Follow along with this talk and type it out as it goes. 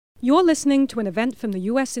You're listening to an event from the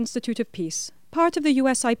U.S. Institute of Peace, part of the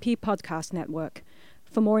USIP podcast network.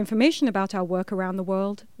 For more information about our work around the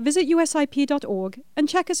world, visit usip.org and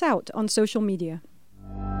check us out on social media.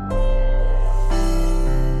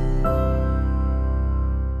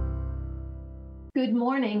 Good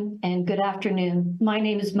morning and good afternoon. My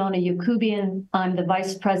name is Mona Yacoubian. I'm the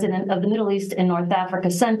Vice President of the Middle East and North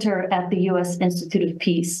Africa Center at the U.S. Institute of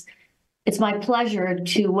Peace. It's my pleasure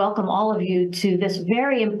to welcome all of you to this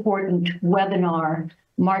very important webinar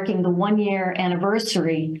marking the one-year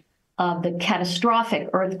anniversary of the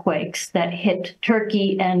catastrophic earthquakes that hit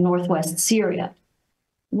Turkey and northwest Syria.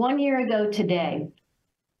 1 year ago today,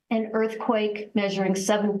 an earthquake measuring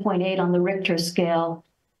 7.8 on the Richter scale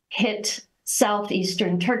hit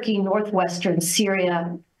southeastern Turkey, northwestern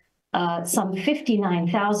Syria. Some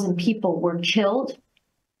 59,000 people were killed.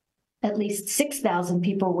 At least 6,000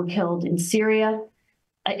 people were killed in Syria.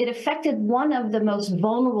 It affected one of the most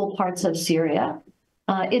vulnerable parts of Syria,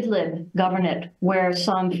 Idlib Governorate, where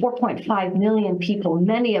some 4.5 million people,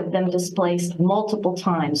 many of them displaced multiple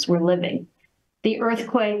times, were living. The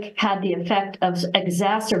earthquake had the effect of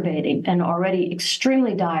exacerbating an already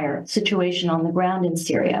extremely dire situation on the ground in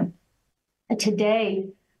Syria. Today,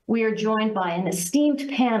 we are joined by an esteemed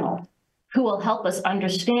panel who will help us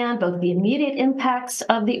understand both the immediate impacts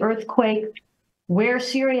of the earthquake, where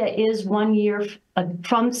Syria is 1 year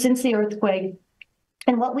since the earthquake,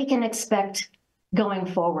 and what we can expect going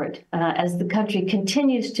forward as the country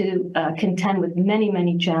continues to contend with many,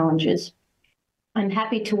 many challenges. I'm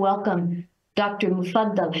happy to welcome Dr.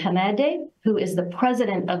 Mufaddal Hamadeh, who is the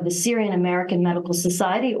president of the Syrian American Medical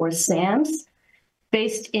Society, or SAMS.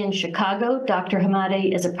 Based in Chicago, Dr.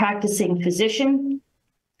 Hamadeh is a practicing physician.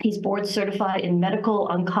 He's board certified in medical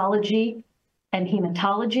oncology and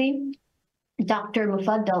hematology. Dr.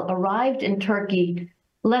 Mufaddal arrived in Turkey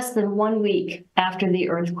less than 1 week after the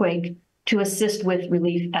earthquake to assist with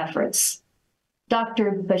relief efforts.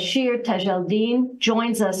 Dr. Bashir Tajaldeen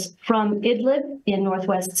joins us from Idlib in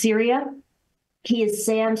northwest Syria. He is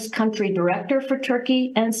SAM's country director for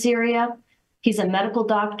Turkey and Syria. He's a medical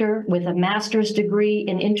doctor with a master's degree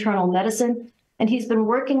in internal medicine, and he's been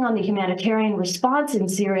working on the humanitarian response in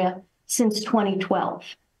Syria since 2012.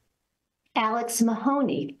 Alex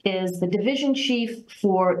Mahoney is the division chief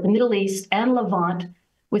for the Middle East and Levant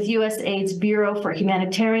with USAID's Bureau for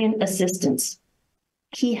Humanitarian Assistance.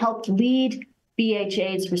 He helped lead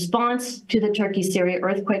BHA's response to the Turkey-Syria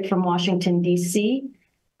earthquake from Washington, D.C.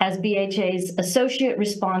 as BHA's Associate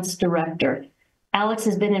Response Director. Alex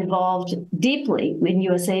has been involved deeply in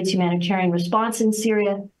USAID's humanitarian response in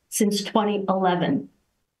Syria since 2011.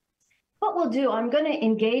 What we'll do, I'm going to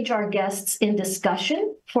engage our guests in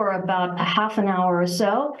discussion for about a half an hour or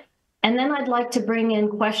so, and then I'd like to bring in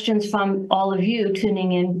questions from all of you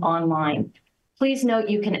tuning in online. Please note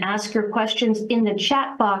you can ask your questions in the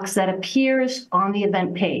chat box that appears on the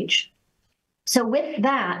event page. So with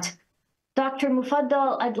that, Dr.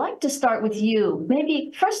 Mufaddal, I'd like to start with you.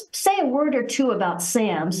 Maybe first say a word or two about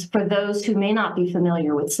SAMS for those who may not be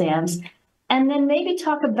familiar with SAMS, and then maybe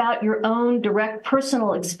talk about your own direct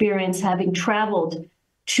personal experience having traveled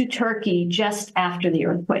to Turkey just after the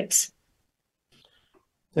earthquakes.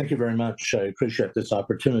 Thank you very much. I appreciate this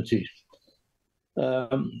opportunity.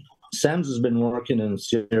 SAMS has been working in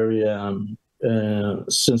Syria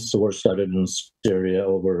since the war started in Syria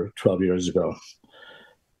over 12 years ago.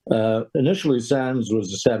 Initially, SAMS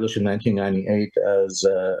was established in 1998 as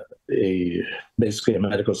basically a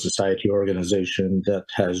medical society organization that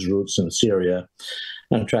has roots in Syria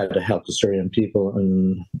and tried to help the Syrian people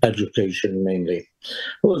in education mainly.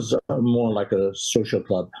 It was more like a social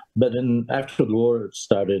club. But after the war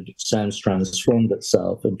started, SAMS transformed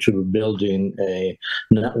itself into building a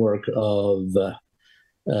network of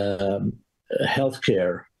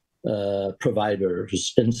healthcare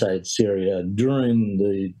providers inside Syria during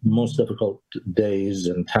the most difficult days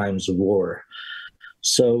and times of war.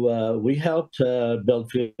 So we helped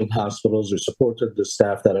build field hospitals. We supported the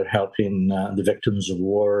staff that are helping the victims of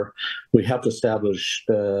war. We helped establish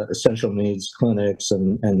essential needs clinics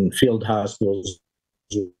and field hospitals.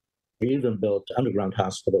 We even built underground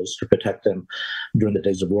hospitals to protect them during the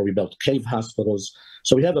days of war. We built cave hospitals.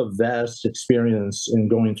 So we have a vast experience in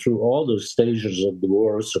going through all those stages of the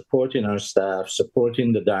war, supporting our staff,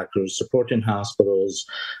 supporting the doctors, supporting hospitals,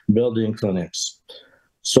 building clinics.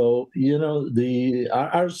 So, you know,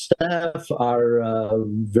 our staff are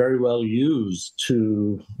very well used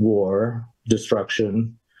to war,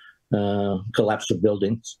 destruction, collapse of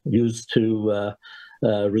buildings, used to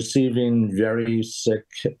receiving very sick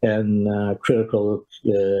and critical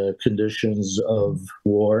conditions of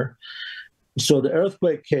war. So the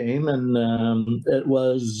earthquake came, and it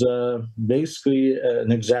was basically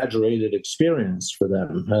an exaggerated experience for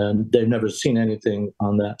them. And they've never seen anything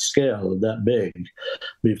on that scale, that big,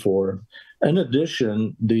 before. In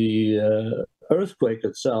addition, the earthquake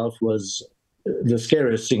itself was the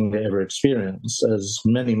scariest thing they ever experienced, as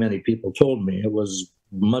many, many people told me. It was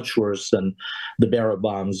much worse than the barrel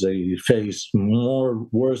bombs they faced, more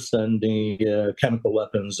worse than the chemical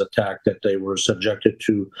weapons attack that they were subjected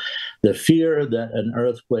to. The fear that an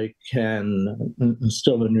earthquake can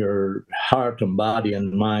instill in your heart and body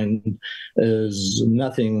and mind is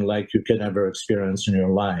nothing like you can ever experience in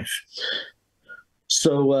your life.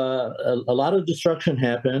 So a lot of destruction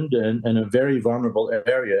happened in a very vulnerable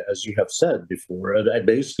area, as you have said before.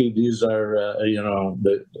 Basically, these are,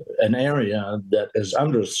 an area that is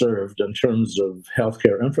underserved in terms of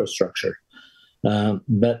healthcare infrastructure.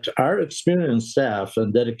 But our experienced staff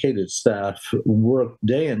and dedicated staff worked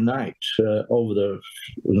day and night over the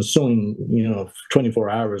ensuing, 24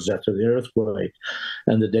 hours after the earthquake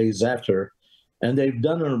and the days after. And they've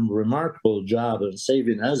done a remarkable job of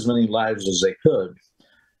saving as many lives as they could.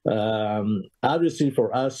 Obviously,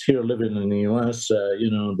 for us here living in the U.S.,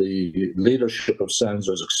 the leadership of SANS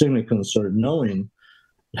was extremely concerned, knowing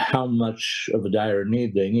how much of a dire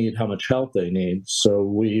need they need, how much help they need. So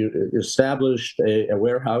we established a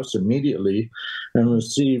warehouse immediately and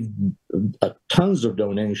received tons of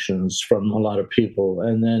donations from a lot of people.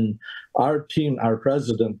 And then our team, our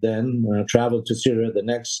president then traveled to Syria the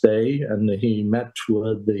next day, and he met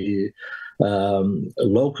with the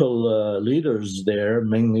local leaders there,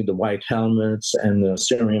 mainly the White Helmets and the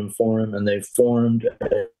Syrian Forum, and they formed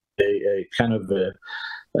a kind of a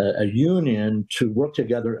union to work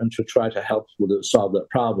together and to try to help solve the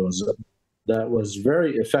problems. That was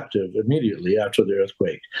very effective immediately after the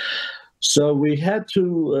earthquake. So we had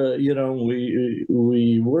to,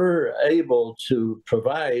 we were able to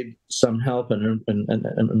provide some help and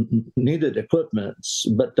needed equipment,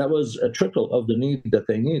 but that was a trickle of the need that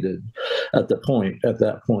they needed at that point.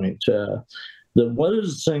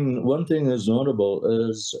 One thing is notable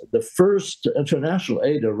is the first international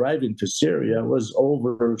aid arriving to Syria was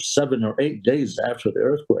over 7 or 8 days after the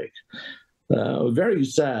earthquake. Very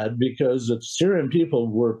sad, because the Syrian people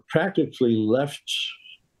were practically left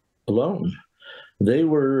alone. They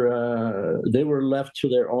were left to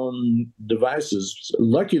their own devices.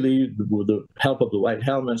 Luckily, with the help of the White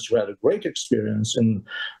Helmets, who had a great experience in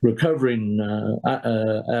recovering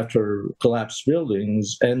after collapsed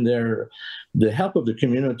buildings, and the help of the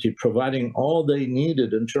community providing all they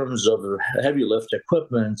needed in terms of heavy lift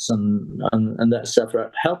equipments and that stuff,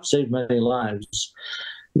 helped save many lives.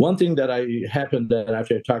 One thing that happened that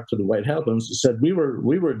after I talked to the White Helmets, said we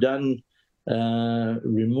were done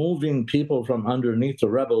removing people from underneath the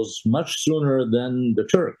rebels much sooner than the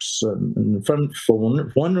Turks. And for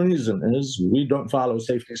one reason is we don't follow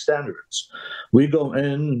safety standards. We go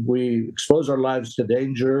in, we expose our lives to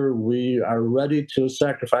danger, we are ready to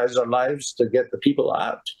sacrifice our lives to get the people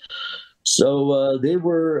out. So they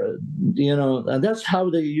were, and that's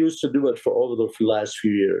how they used to do it for over the last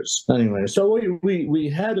few years. Anyway, so we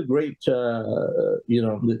had a great,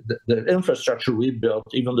 the infrastructure we built,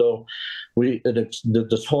 even though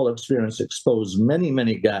this whole experience exposed many,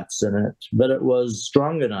 many gaps in it, but it was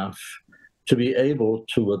strong enough to be able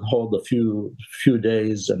to withhold a few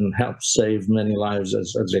days and help save many lives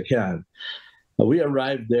as they can. We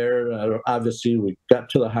arrived there. Obviously, we got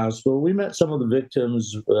to the hospital. We met some of the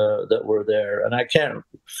victims that were there, and I can't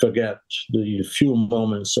forget the few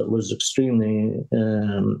moments that was extremely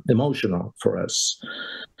emotional for us.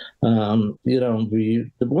 The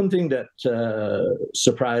one thing that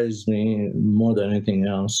surprised me more than anything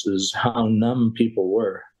else is how numb people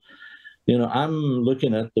were. I'm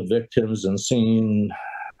looking at the victims and seeing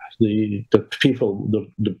the people,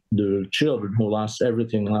 the children who lost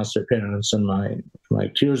everything, lost their parents, and my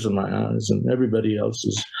tears in my eyes, and everybody else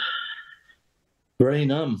is very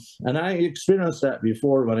numb. And I experienced that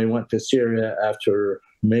before when I went to Syria after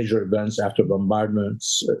major events, after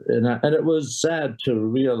bombardments. And it was sad to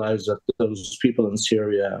realize that those people in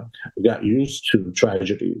Syria got used to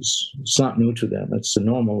tragedies. It's not new to them. It's a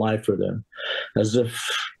normal life for them, as if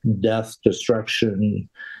death, destruction,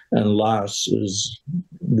 and loss is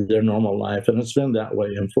their normal life. And it's been that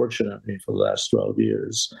way, unfortunately, for the last 12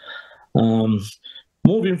 years.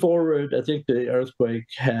 Moving forward, I think the earthquake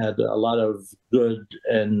had a lot of good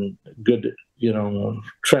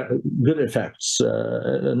effects.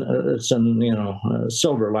 And it's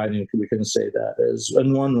silver lining, we can say that. As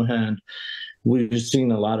on one hand, we've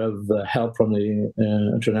seen a lot of help from the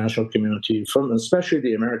international community, from especially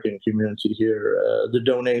the American community here. The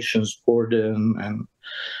donations poured in,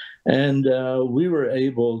 And we were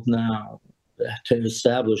able now to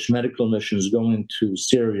establish medical missions going to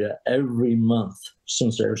Syria every month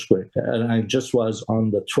since the earthquake. And I just was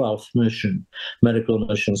on the 12th mission, medical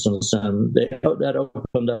mission since then. That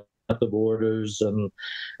opened up the borders, and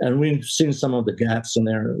we've seen some of the gaps in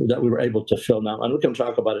there that we were able to fill now, and we can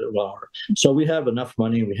talk about it more. So we have enough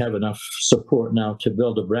money, we have enough support now to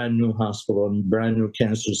build a brand new hospital, a brand new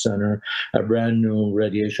cancer center, a brand new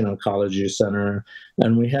radiation oncology center,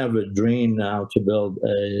 and we have a dream now to build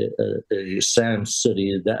a SAM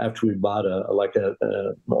city that after we bought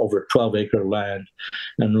over 12-acre land,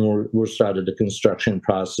 and we're started the construction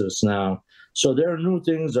process now. So there are new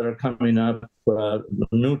things that are coming up,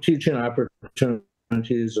 new teaching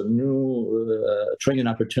opportunities, and new training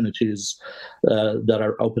opportunities that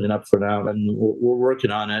are opening up for now, and we're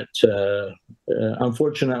working on it.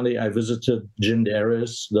 Unfortunately, I visited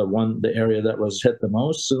Jindaris, the area that was hit the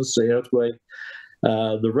most since the earthquake.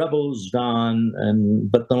 The rebels gone,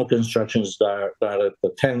 but no construction started.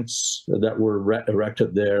 The tents that were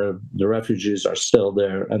erected there, the refugees are still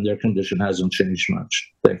there, and their condition hasn't changed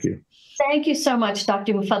much. Thank you. Thank you so much,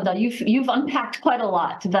 Dr. Mufaddal. You've unpacked quite a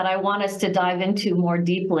lot that I want us to dive into more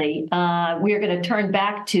deeply. We are going to turn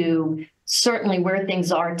back to certainly where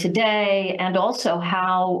things are today, and also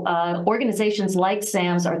how organizations like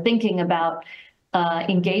SAMS are thinking about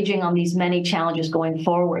engaging on these many challenges going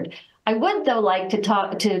forward. I would, though, like to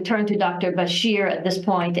turn to Dr. Bashir at this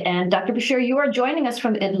point. And Dr. Bashir, you are joining us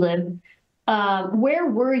from Idlib. Where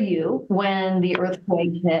were you when the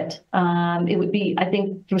earthquake hit? It would be, I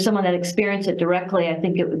think, for someone that experienced it directly, I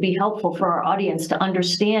think it would be helpful for our audience to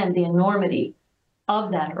understand the enormity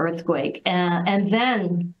of that earthquake, and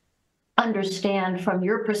then understand from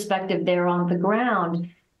your perspective there on the ground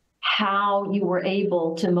how you were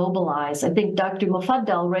able to mobilize. I think Dr.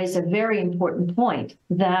 Mufaddal raised a very important point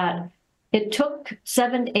that it took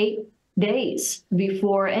 7-8 days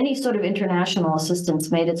before any sort of international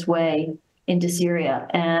assistance made its way into Syria.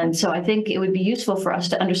 And so I think it would be useful for us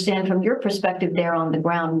to understand from your perspective there on the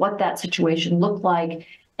ground what that situation looked like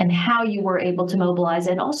and how you were able to mobilize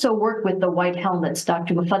and also work with the White Helmets.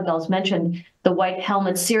 Dr. Mufaddal's mentioned the White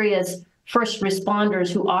Helmets, Syria's first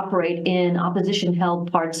responders who operate in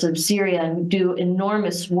opposition-held parts of Syria and do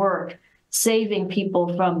enormous work saving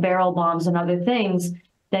people from barrel bombs and other things.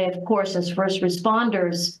 They, of course, as first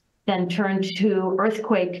responders, then turn to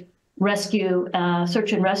earthquake rescue,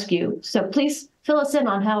 search and rescue. So please fill us in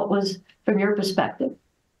on how it was from your perspective.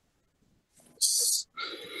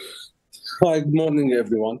 Hi, good morning,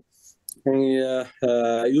 everyone.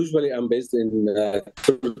 Usually I'm based in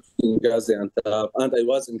Gaziantep, and I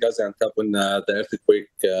was in Gaziantep when the earthquake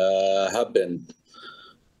happened.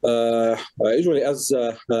 Usually, as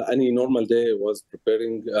any normal day, was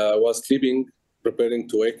sleeping, preparing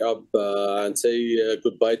to wake up and say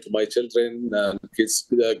goodbye to my children and kids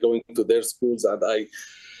going to their schools, and I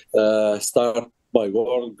start my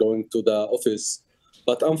work, going to the office.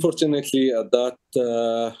 But unfortunately, at that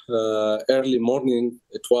early morning,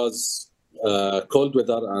 it was cold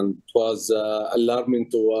weather, and it was alarming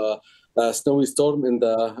to a snowy storm in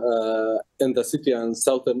the city and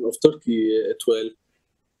southern of Turkey as well.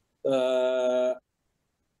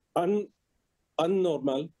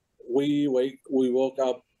 Unnormal. We woke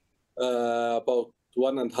up about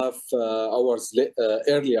 1.5 hours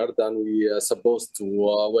earlier than we supposed to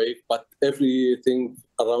wake, but everything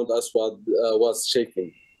around us was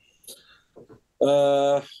shaking.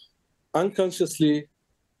 Unconsciously,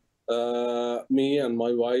 me and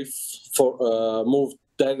my wife moved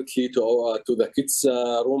directly to the kids'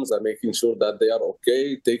 rooms and making sure that they are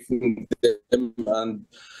okay, taking them and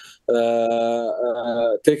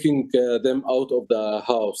taking them out of the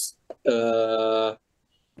house.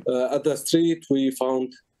 At the street, we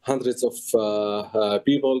found hundreds of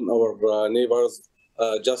people, our neighbors,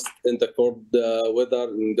 just in the cold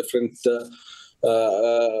weather, in different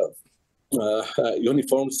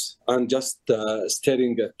uniforms, and just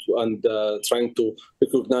staring at and trying to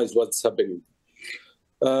recognize what's happening.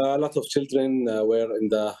 A lot of children were in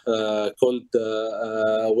the cold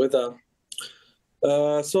weather.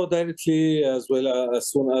 So directly, as well,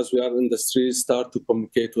 as soon as we are in the street, start to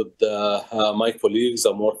communicate with my colleagues.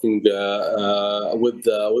 I'm working with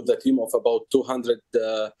the team of about 200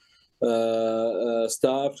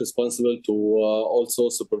 staff responsible to also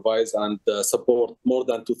supervise and support more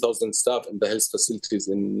than 2,000 staff in the health facilities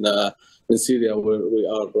in Syria, where we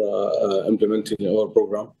are implementing our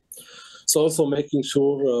program. So also making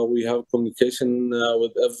sure we have communication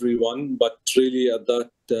with everyone, but really at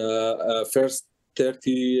that first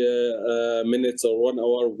 30 minutes or 1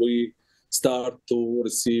 hour, we start to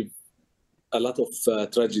receive a lot of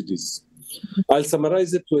tragedies. I'll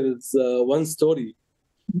summarize it with one story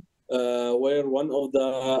where one of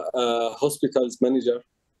the hospitals manager,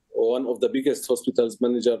 one of the biggest hospitals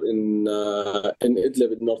manager in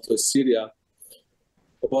Idlib in northwest Syria,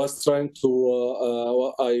 was trying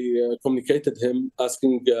to, I communicated him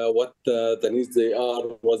asking what the needs they are,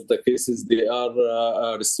 what the cases they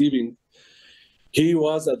are receiving. He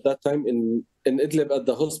was at that time in Idlib at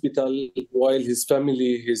the hospital while his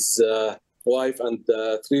family, his wife and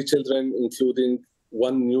 3 children, including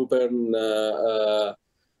 1 newborn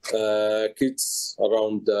kids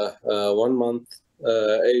around 1 month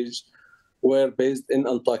age, were based in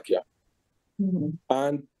Antakya. Mm-hmm.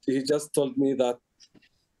 And he just told me that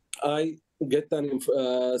I get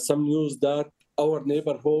some news that our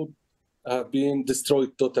neighborhood have been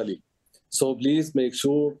destroyed totally. So please make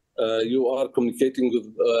sure you are communicating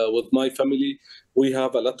with my family. We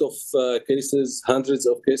have a lot of cases, hundreds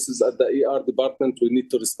of cases at the ER department. We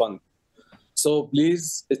need to respond. So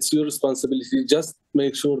please, it's your responsibility. Just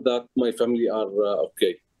make sure that my family are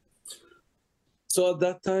okay. So at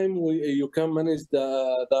that time, you can manage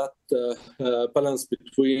that balance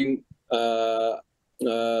between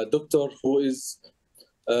doctor who is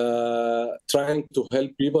trying to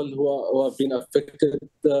help people who have been affected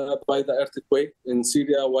by the earthquake in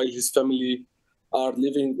Syria, while his family are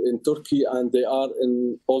living in Turkey, and they are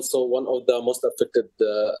in also one of the most affected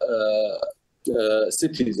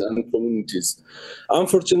cities and communities.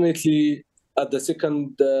 Unfortunately, at the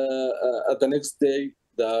next day,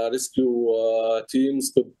 the rescue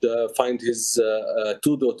teams could find his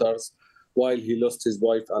 2 daughters, while he lost his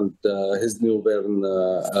wife and his newborn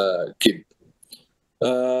kid.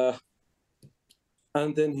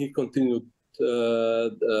 And then he continued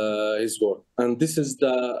his work. And this is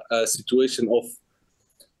the situation of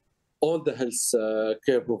all the health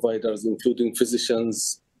care providers, including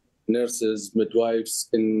physicians, nurses, midwives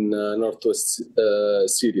in northwest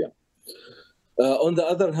Syria. On the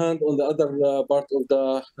other hand, on the other part of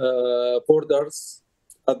the borders,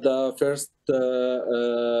 at the first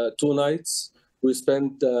 2 nights, we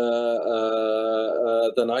spent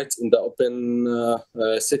the nights in the open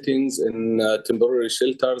settings, in temporary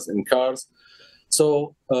shelters, in cars.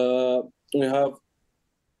 So we have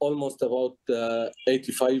almost about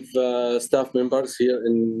 85 staff members here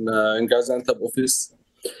in Gaziantep office,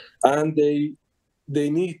 and they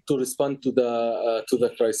need to respond to the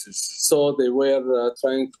crisis. So they were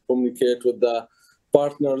trying to communicate with the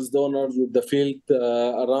partners, donors, with the field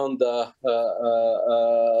around the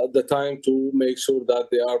time to make sure that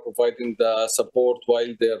they are providing the support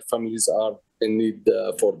while their families are in need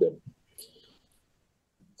for them.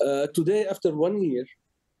 Today, after 1 year,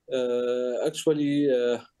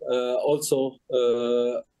 also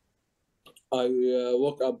I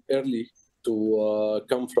woke up early to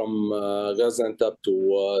come from Gaziantep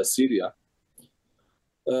to Syria.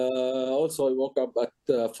 Also, I woke up at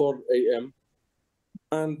 4 a.m.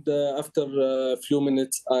 And after a few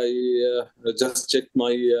minutes, I just checked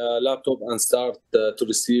my laptop and start to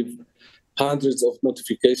receive hundreds of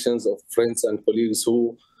notifications of friends and colleagues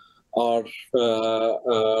who are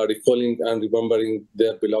recalling and remembering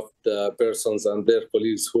their beloved persons and their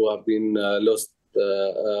colleagues who have been lost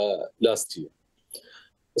last year.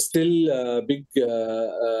 Still big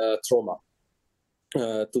trauma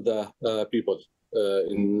to the people,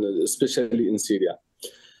 especially in Syria.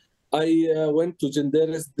 I went to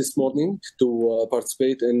Genderes this morning to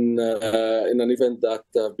participate in an event that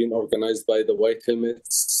has been organized by the White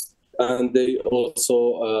Helmets, and they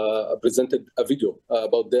also presented a video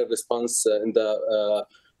about their response in the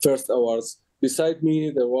first hours. Beside me,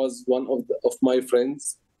 there was one of my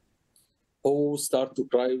friends who started to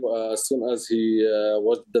cry as soon as he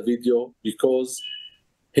watched the video, because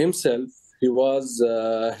himself, he was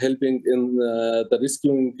helping in the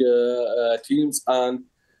rescuing teams, and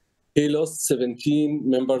he lost 17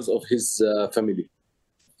 members of his family.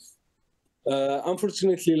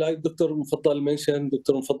 Unfortunately, like Dr. Mufaddal mentioned,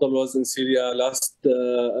 Dr. Mufaddal was in Syria last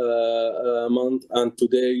month, and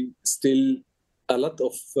today still a lot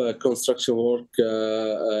of construction work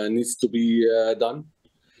needs to be done.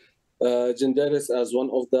 Genderes, as one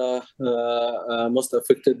of the most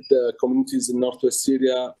affected communities in northwest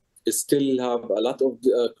Syria, still have a lot of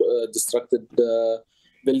distracted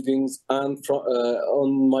buildings. And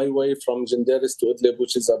on my way from Genderes to Idlib,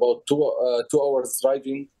 which is about 2 hours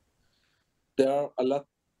driving, there are a lot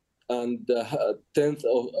and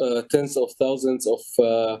tens of thousands of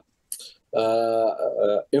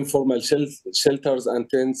informal shelters and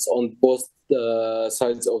tents on both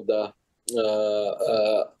sides of the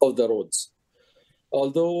roads.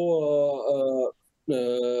 Although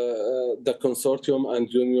the consortium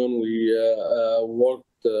and union, we worked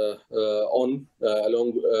on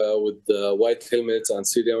along with the White Helmets and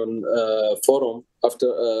Syrian Forum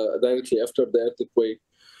directly after the earthquake.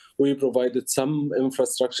 We provided some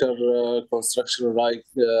infrastructure construction, like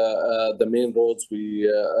the main roads,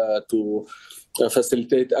 to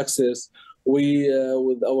facilitate access. We,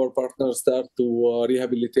 with our partners, start to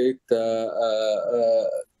rehabilitate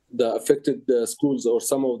the affected schools, or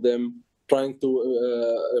some of them, trying to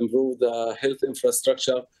improve the health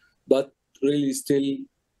infrastructure, but really still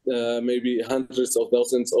maybe hundreds of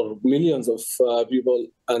thousands or millions of people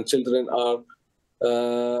and children are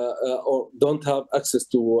or don't have access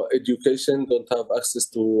to education, don't have access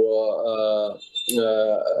to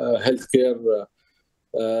healthcare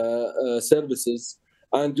services.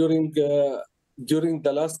 And during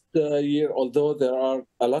the last year, although there are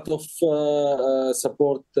a lot of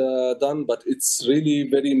support done, but it's really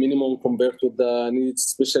very minimum compared to the needs,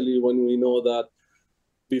 especially when we know that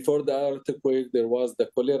before the earthquake, there was the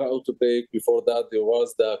cholera outbreak. Before that, there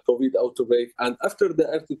was the COVID outbreak. And after the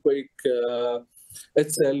earthquake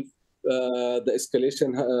itself, the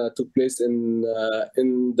escalation took place in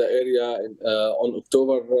the area on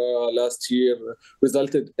October last year,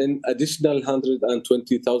 resulted in additional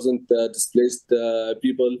 120,000 displaced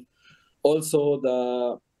people. Also,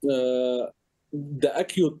 the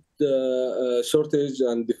acute shortage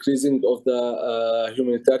and decreasing of the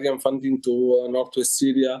humanitarian funding to Northwest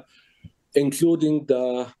Syria, including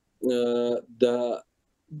the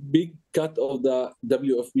big cut of the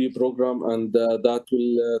WFP program, and that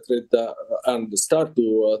will start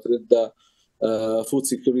to threat the food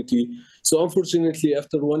security. So unfortunately,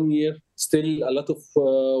 after 1 year, still a lot of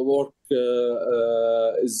work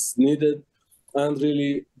is needed, and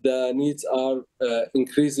really the needs are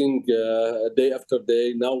increasing day after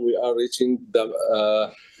day. Now we are reaching the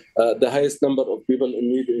highest number of people in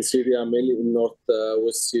need in Syria, mainly in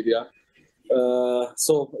northwest Syria.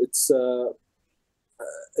 So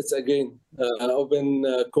it's again an open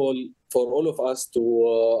call for all of us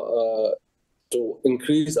to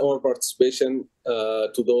increase our participation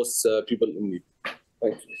to those people in need.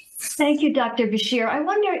 Thank you. Thank you, Dr. Bashir. I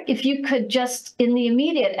wonder if you could just, in the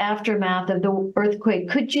immediate aftermath of the earthquake,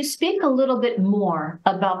 could you speak a little bit more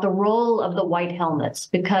about the role of the White Helmets?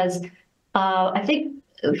 Because I think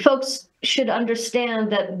folks should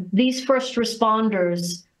understand that these first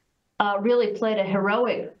responders really played a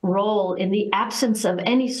heroic role in the absence of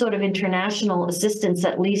any sort of international assistance,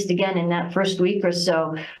 at least again in that first week or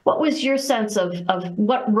so. What was your sense of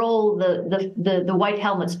what role the White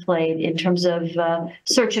Helmets played in terms of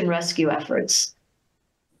search and rescue efforts?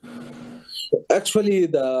 Actually,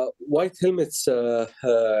 the White Helmets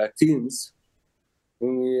teams,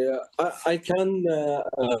 I can,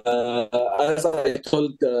 as I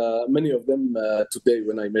told many of them today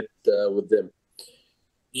when I met with them,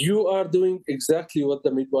 you are doing exactly what the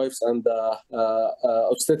midwives and the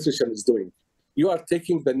obstetrician is doing. You are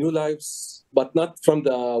taking the new lives, but not from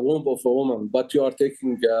the womb of a woman, but you are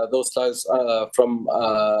taking those lives from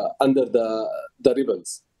under the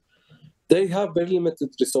rebels. They have very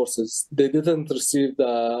limited resources. They didn't receive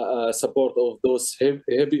the support of those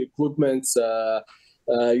heavy equipments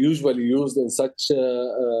usually used in such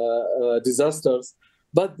disasters,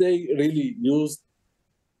 but they really used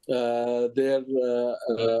their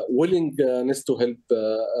willingness to help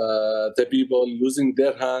the people, using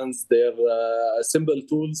their hands, their simple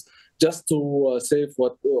tools, just to save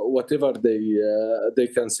whatever they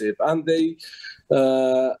can save. And they,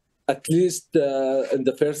 at least in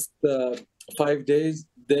the first 5 days,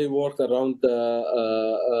 they worked around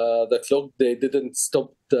the clock. They didn't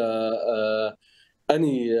stop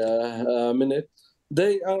any minute.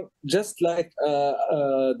 They are just like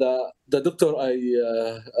the doctor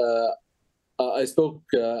I spoke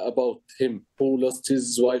about him, who lost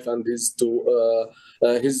his wife and his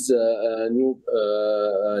new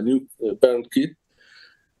parent kid.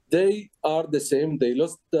 They are the same. They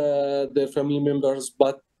lost their family members,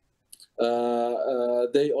 but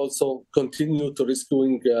they also continue to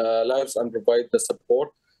rescuing lives and provide the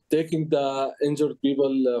support, taking the injured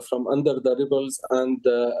people from under the rebels and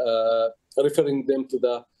referring them to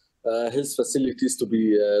the health facilities to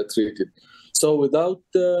be treated. So without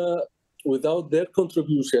their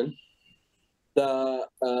contribution, the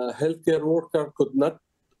healthcare worker could not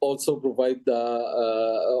also provide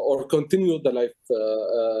or continue the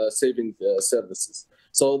life-saving services.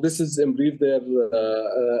 So this is in brief their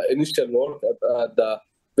initial work at the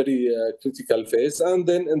very critical phase. And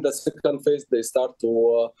then in the second phase, they start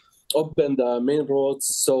to open the main roads.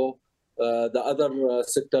 So the other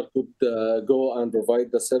sector could go and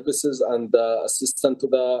provide the services and assistance to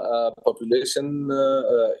the population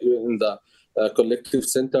in the collective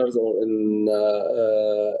centers or in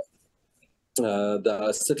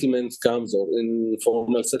the settlement camps or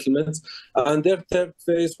informal settlements. And their third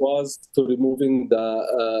phase was to removing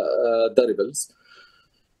the rebels.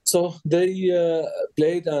 So they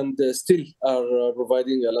played and still are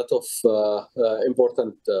providing a lot of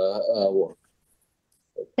important work.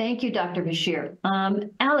 Thank you, Dr. Bashir.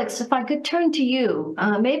 Alex, if I could turn to you,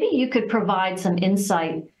 maybe you could provide some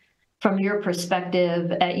insight from your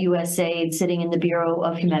perspective at USAID, sitting in the Bureau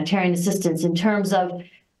of Humanitarian Assistance, in terms of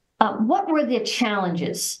what were the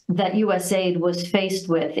challenges that USAID was faced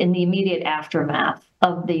with in the immediate aftermath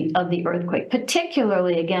of the earthquake,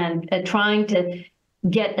 particularly, again, trying to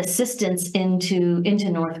get assistance into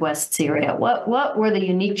Northwest Syria? What were the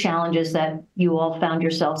unique challenges that you all found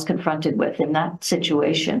yourselves confronted with in that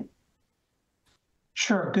situation?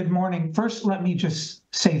 Sure. Good morning. First, let me just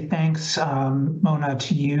say thanks, Mona,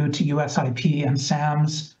 to you, to USIP and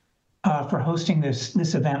SAMS for hosting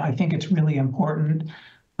this event. I think it's really important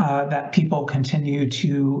that people continue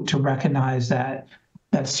to recognize that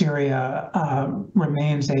Syria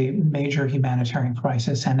remains a major humanitarian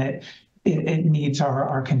crisis, and it needs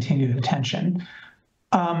our continued attention.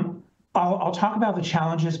 I'll talk about the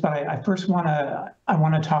challenges, but I first want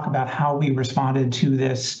to talk about how we responded to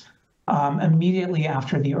this immediately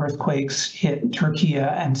after the earthquakes hit Turkey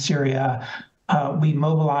and Syria. We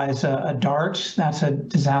mobilized a DART, that's a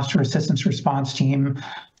disaster assistance response team,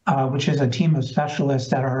 which is a team of specialists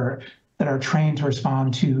that are trained to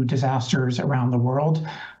respond to disasters around the world,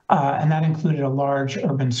 and that included a large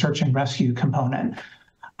urban search and rescue component.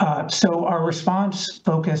 So our response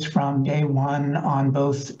focused from day one on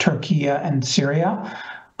both Turkey and Syria.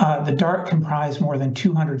 The DART comprised more than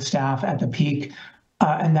 200 staff at the peak,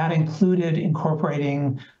 and that included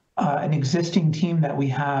incorporating an existing team that we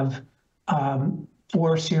have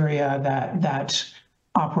for Syria that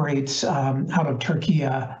operates out of Turkey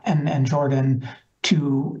and Jordan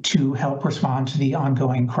to help respond to the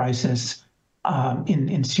ongoing crisis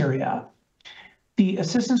in Syria. The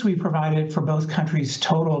assistance we provided for both countries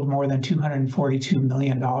totaled more than $242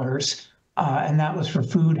 million, and that was for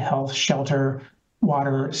food, health, shelter,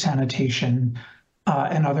 water, sanitation,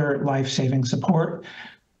 and other life-saving support.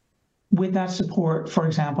 With that support, for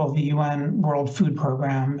example, the UN World Food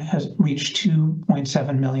Program has reached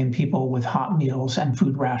 2.7 million people with hot meals and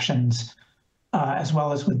food rations, as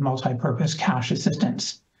well as with multi-purpose cash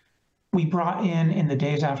assistance. We brought in the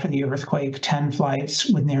days after the earthquake, 10 flights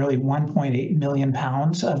with nearly 1.8 million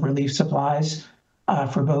pounds of relief supplies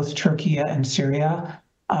for both Turkey and Syria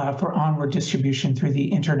for onward distribution through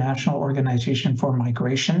the International Organization for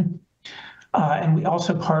Migration. And we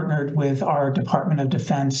also partnered with our Department of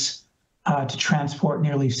Defense to transport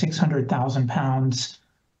nearly 600,000 pounds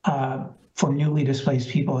for newly displaced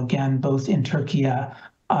people, again, both in Turkey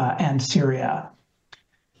and Syria.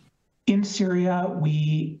 In Syria,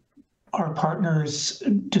 our partners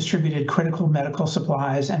distributed critical medical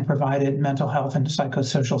supplies and provided mental health and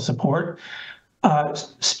psychosocial support.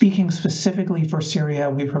 Speaking specifically for Syria,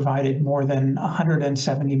 we provided more than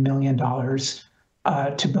 $170 million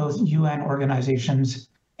to both UN organizations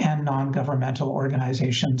and non-governmental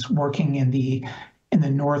organizations working in the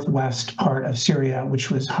northwest part of Syria,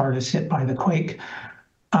 which was hardest hit by the quake.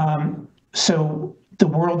 So the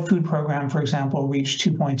World Food Program, for example, reached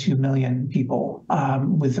 2.2 million people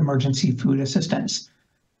with emergency food assistance.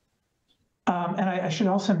 And I should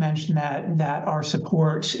also mention that our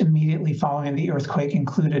support immediately following the earthquake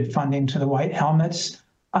included funding to the White Helmets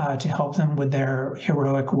to help them with their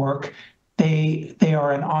heroic work. They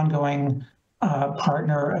are an ongoing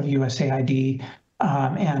partner of USAID,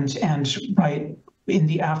 and right in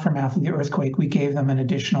the aftermath of the earthquake, we gave them an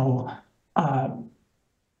additional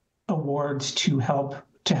awards to help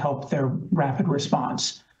their rapid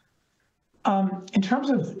response. In terms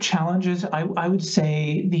of challenges, I would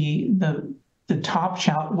say the top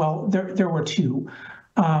challenge, well, there were two.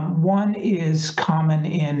 One is common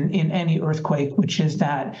in any earthquake, which is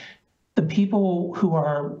that the people who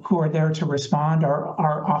are there to respond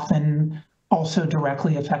are often also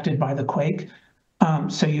directly affected by the quake.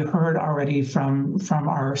 So you heard already from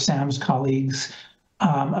our SAMS colleagues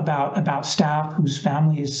about staff whose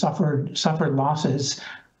families suffered losses,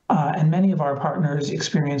 and many of our partners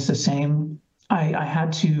experienced the same. I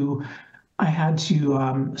had to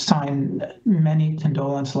sign many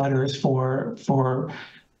condolence letters for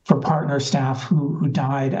partner staff who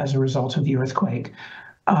died as a result of the earthquake.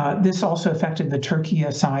 This also affected the Turkey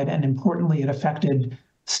side, and importantly, it affected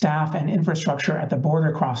staff and infrastructure at the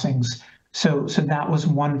border crossings So that was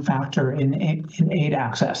one factor in aid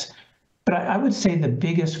access. But I would say the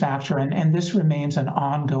biggest factor, and this remains an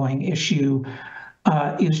ongoing issue,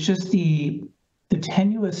 is just the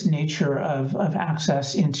tenuous nature of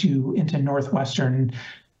access into northwestern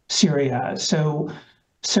Syria. So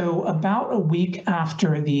about a week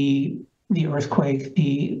after the earthquake,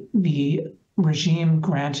 the regime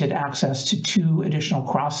granted access to 2 additional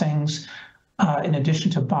crossings, in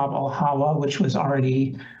addition to Bab al-Hawa, which was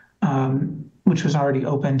already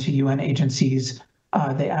open to UN agencies.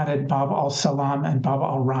 They added Bab al-Salam and Bab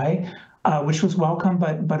al-Rai, which was welcome,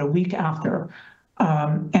 but a week after.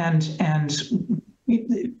 And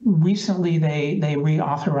recently they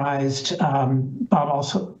reauthorized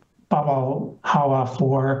Bab al-Hawa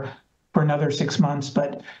for another 6 months.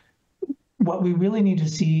 But what we really need to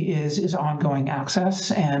see is ongoing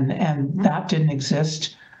access, and that didn't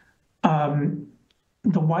exist.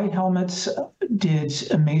 The White Helmets did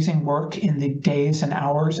amazing work in the days and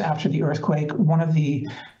hours after the earthquake. One of the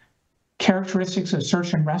characteristics of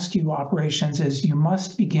search and rescue operations is you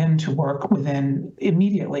must begin to work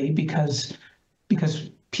immediately because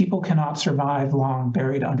people cannot survive long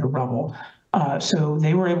buried under rubble. So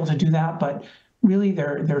they were able to do that, but really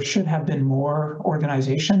there should have been more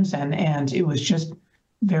organizations, and it was just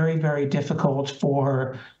very, very difficult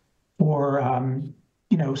for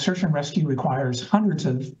search and rescue requires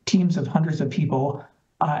teams of hundreds of people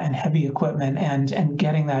and heavy equipment, and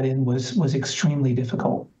getting that in was extremely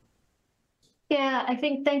difficult. Yeah,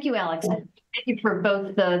 thank you, Alex. Thank you for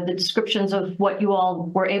both the descriptions of what you all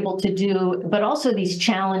were able to do, but also these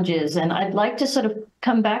challenges. And I'd like to sort of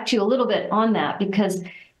come back to you a little bit on that, because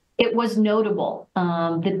it was notable,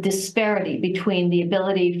 the disparity between the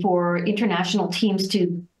ability for international teams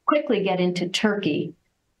to quickly get into Turkey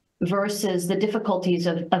versus the difficulties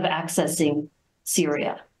of accessing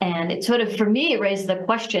Syria. And it sort of, for me, it raised the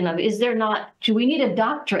question of, do we need a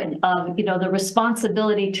doctrine of, the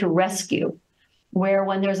responsibility to rescue, where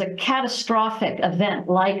when there's a catastrophic event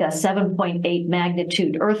like a 7.8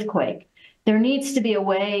 magnitude earthquake, there needs to be a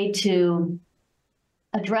way to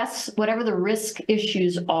address whatever the risk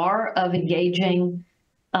issues are of engaging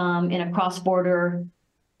in a cross-border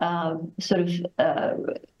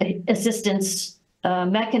assistance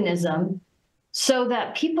mechanism, so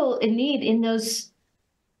that people in need in those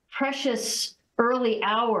precious early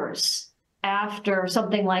hours after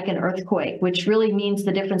something like an earthquake, which really means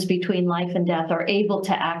the difference between life and death, are able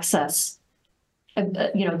to access,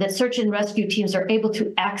 that search and rescue teams are able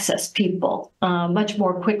to access people much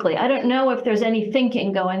more quickly. I don't know if there's any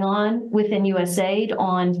thinking going on within USAID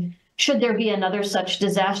on, should there be another such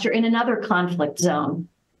disaster in another conflict zone,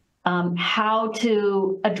 how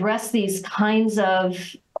to address these kinds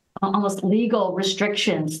of almost legal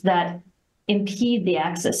restrictions that impede the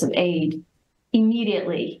access of aid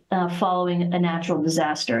immediately following a natural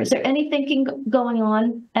disaster. Is there any thinking going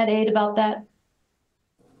on at AID about that?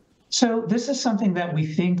 So this is something that we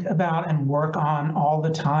think about and work on all the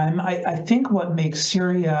time. I think what makes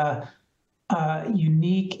Syria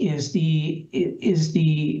unique is the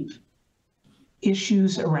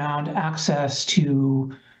issues around access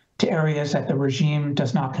to areas that the regime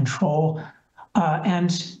does not control.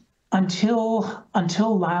 And until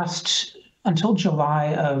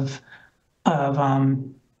July of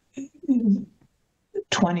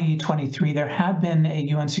 2023, there had been a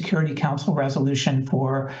UN Security Council resolution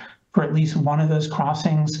for at least one of those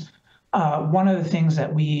crossings. One of the things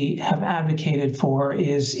that we have advocated for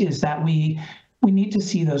is that we need to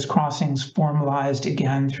see those crossings formalized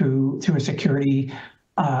again through a Security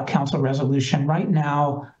Council resolution. Right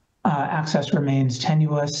now, access remains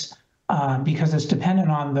tenuous because it's dependent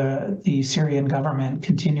on the Syrian government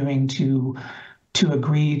continuing to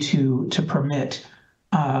agree to permit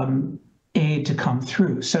aid to come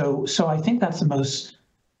through. So I think that's the most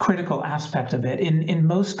critical aspect of it. In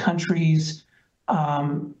most countries,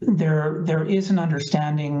 there is an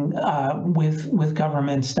understanding with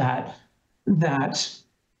governments that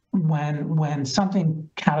when something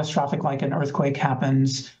catastrophic like an earthquake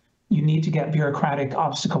happens, you need to get bureaucratic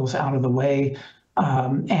obstacles out of the way,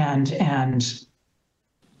 and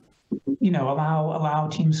allow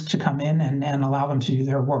teams to come in and allow them to do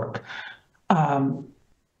their work.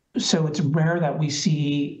 So it's rare that we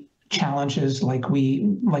see challenges like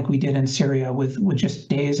we did in Syria with just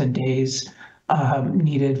days and days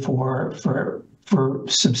needed for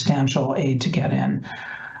substantial aid to get in.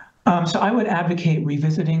 So I would advocate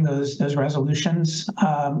revisiting those resolutions,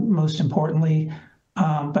 most importantly,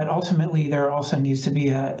 but ultimately there also needs to be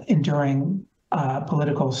an enduring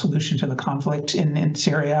political solution to the conflict in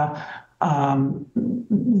Syria.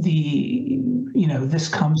 This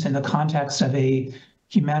comes in the context of a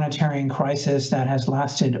humanitarian crisis that has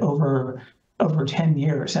lasted over 10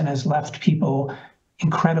 years and has left people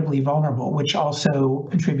incredibly vulnerable, which also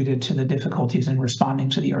contributed to the difficulties in responding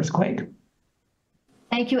to the earthquake.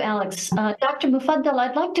 Thank you, Alex. Dr. Mufaddal,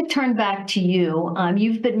 I'd like to turn back to you.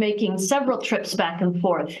 You've been making several trips back and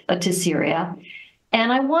forth to Syria,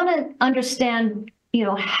 and I want to understand,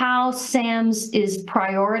 how SAMS is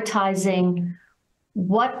prioritizing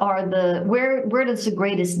where does the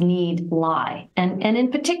greatest need lie? And in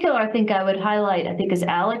particular, I think I would highlight, as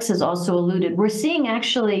Alex has also alluded, we're seeing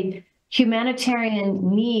actually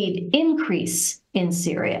humanitarian need increase in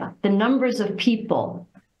Syria. The numbers of people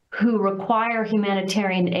who require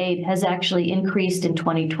humanitarian aid has actually increased in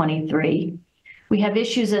 2023. We have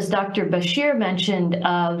issues, as Dr. Bashir mentioned,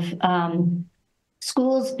 of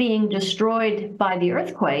schools being destroyed by the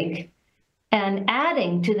earthquake, and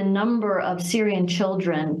adding to the number of Syrian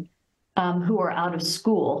children who are out of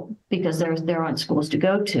school because there aren't schools to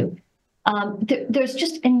go to. There's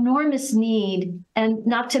just enormous need, and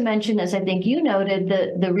not to mention, as I think you noted,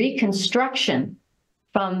 the reconstruction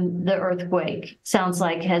from the earthquake sounds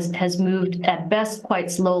like has moved at best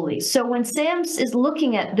quite slowly. So when SAMS is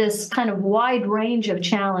looking at this kind of wide range of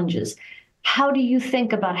challenges, how do you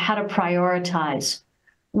think about how to prioritize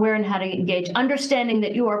where and how to engage, understanding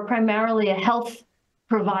that you are primarily a health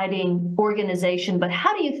providing organization, but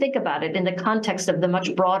how do you think about it in the context of the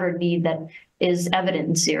much broader need that is evident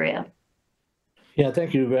in Syria? Yeah,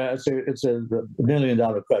 thank you. It's a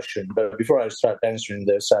million-dollar question. But before I start answering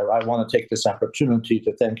this, I want to take this opportunity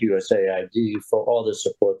to thank USAID for all the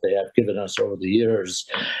support they have given us over the years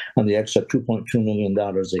and the extra $2.2 million,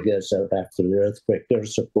 I guess, after the earthquake. Their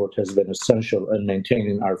support has been essential in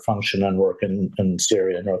maintaining our function and work in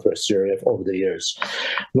Syria, northwest Syria, over the years.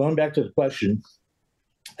 Going back to the question,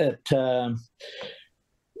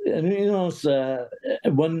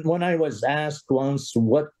 when I was asked once,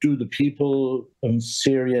 what do the people in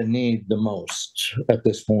Syria need the most at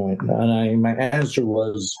this point? And my answer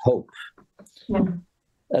was hope. Yeah.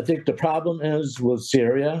 I think the problem is with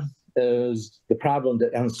Syria is the problem, the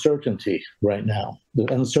uncertainty right now,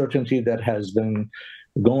 the uncertainty that has been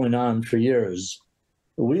going on for years.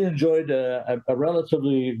 We enjoyed a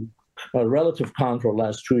relative calm for the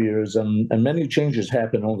last 2 years, and many changes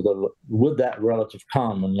happened with that relative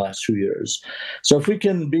calm in the last 2 years. So if we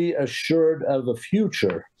can be assured of a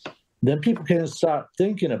future, then people can start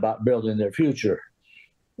thinking about building their future.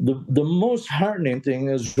 The most heartening thing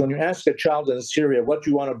is when you ask a child in Syria, what do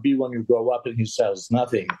you want to be when you grow up? And he says,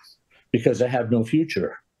 nothing, because I have no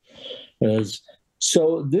future.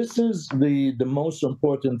 So this is the most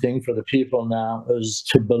important thing for the people now, is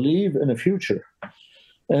to believe in a future.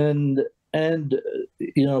 And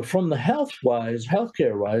from the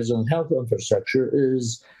healthcare-wise, and health infrastructure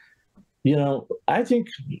is, I think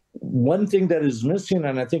one thing that is missing,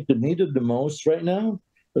 and I think that needed the most right now,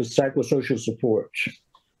 is psychosocial support,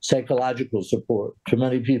 psychological support to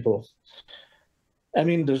many people. I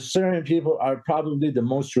mean, the Syrian people are probably the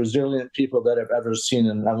most resilient people that I've ever seen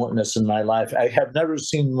and I witnessed in my life. I have never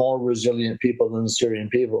seen more resilient people than the Syrian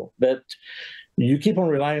people, but you keep on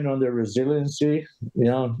relying on their resiliency,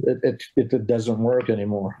 it doesn't work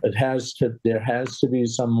anymore. There has to be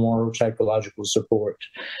some more psychological support.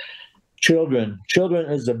 Children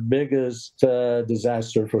is the biggest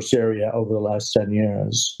disaster for Syria over the last 10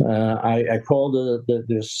 years. I call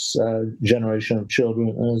this generation of children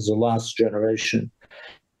as the lost generation.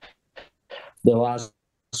 They lost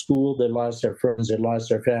school, they lost their friends, they lost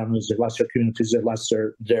their families, they lost their communities, they lost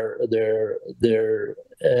their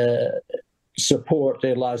support,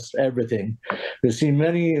 they lost everything. We see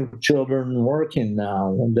many children working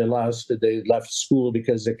now, and they left school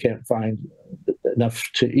because they can't find enough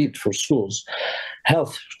to eat for schools.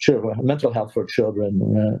 Mental health for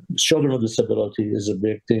children, children with disability is a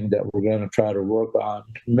big thing that we're going to try to work on.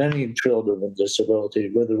 Many children with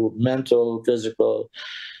disability, whether mental, physical,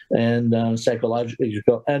 and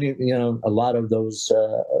psychological, a lot of those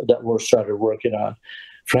that we're started working on.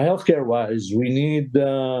 For healthcare-wise, we need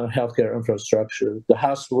healthcare infrastructure. The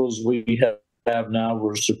hospitals we have now,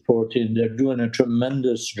 we're supporting. They're doing a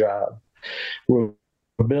tremendous job. We're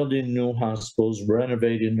building new hospitals,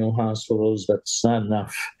 renovating new hospitals. That's not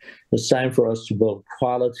enough. It's time for us to build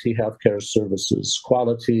quality healthcare services,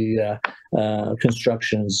 quality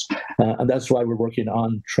constructions. And that's why we're working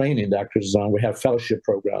on training doctors. We have fellowship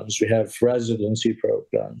programs. We have residency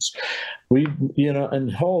programs. In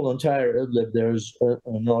the whole entire Idlib, there's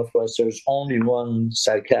Northwest, there's only one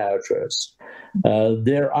psychiatrist.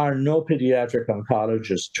 There are no pediatric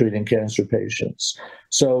oncologists treating cancer patients.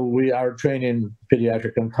 So we are training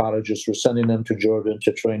pediatric oncologists. We're sending them to Jordan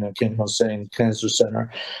to train at King Hussein Cancer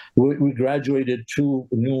Center. We graduated 2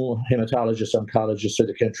 new hematologist oncologists so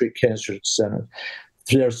they can treat cancer centers.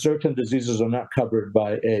 There are certain diseases that are not covered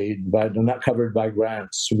by aid, they're not covered by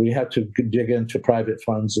grants. We had to dig into private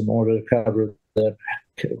funds in order to cover the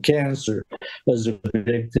cancer as a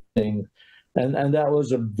big thing. And that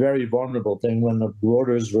was a very vulnerable thing when the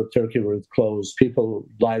borders with Turkey were closed. People's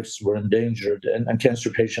lives were endangered, and cancer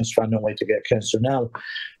patients found no way to get cancer. Now,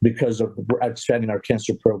 because of expanding our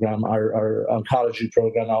cancer program, our oncology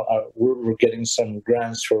program, we're getting some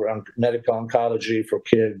grants for medical oncology, for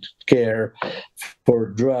kid care, for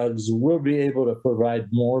drugs. We'll be able to provide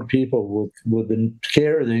more people with the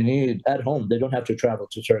care they need at home. They don't have to travel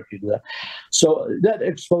to Turkey to that. So that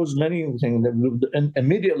exposed many things. And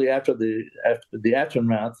immediately after the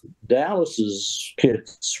aftermath, dialysis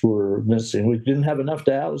kits were missing. We didn't have enough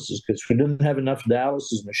dialysis kits. We didn't have enough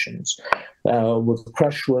dialysis machines. With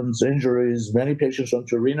crushed wounds, injuries, many patients went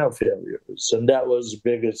to renal failures, and that was the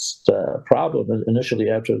biggest problem initially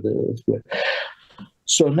after the earthquake.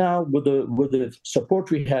 So now, with the support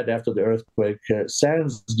we had after the earthquake,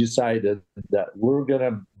 SANS decided that we're going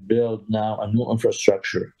to build now a new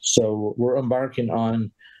infrastructure. So we're embarking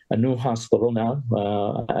on a new hospital now.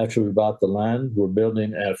 After we bought the land, we're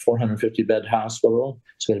building a 450-bed hospital.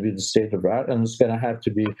 It's going to be the state of the art, and it's going to have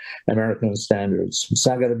to be American standards. It's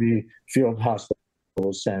not going to be field hospital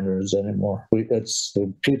standards anymore. It's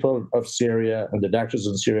the people of Syria and the doctors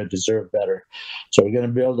in Syria deserve better. So we're going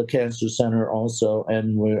to build a cancer center also,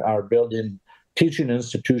 and we are building teaching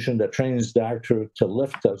institution that trains doctors to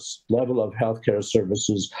lift us level of healthcare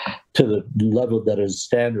services to the level that is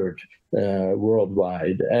standard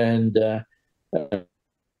worldwide. And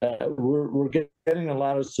we're getting a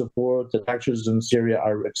lot of support. The doctors in Syria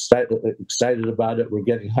are excited about it. We're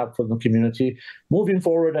getting help from the community. Moving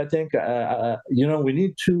forward, I think, we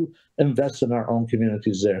need to invest in our own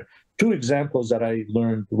communities there. 2 examples that I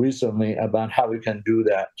learned recently about how we can do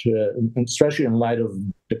that, especially in light of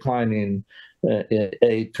declining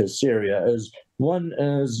aid to Syria, is one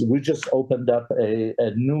is we just opened up a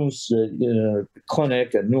new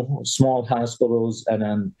clinic, a new small hospitals, and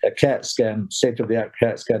then a CAT scan, state-of-the-art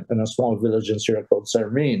CAT scan in a small village in Syria called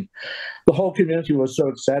Sarmin. The whole community was so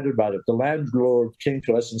excited about it. The landlord came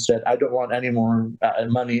to us and said, I don't want any more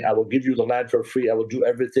money. I will give you the land for free. I will do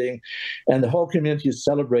everything. And the whole community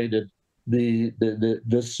celebrated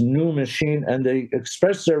this new machine, and they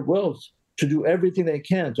expressed their will to do everything they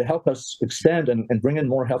can to help us expand and bring in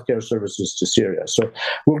more healthcare services to Syria. So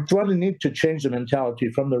we're going to need to change the mentality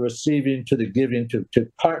from the receiving to the giving to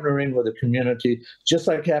partnering with the community, just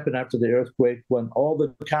like happened after the earthquake when all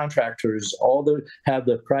the contractors, had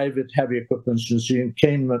the private heavy equipment machine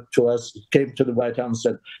came to the White House and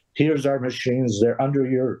said, here's our machines, they're under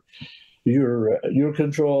your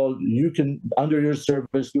control, you can, under your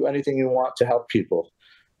service, do anything you want to help people.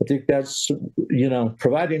 I think that's,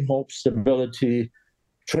 providing hope, stability,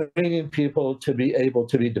 training people to be able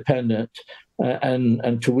to be dependent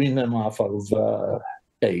and to wean them off of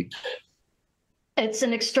aid. It's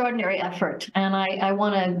an extraordinary effort, and I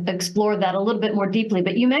want to explore that a little bit more deeply.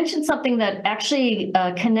 But you mentioned something that actually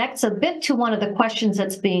connects a bit to one of the questions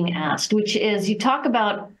that's being asked, which is you talk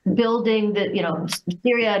about building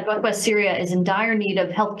Syria, Northwest Syria is in dire need of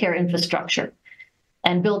healthcare infrastructure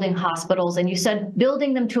and building hospitals, and you said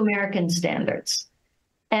building them to American standards.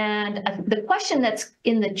 And the question that's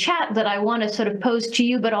in the chat that I want to sort of pose to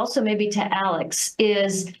you, but also maybe to Alex,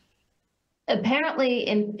 is apparently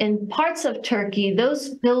in parts of Turkey, those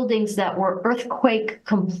buildings that were earthquake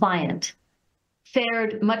compliant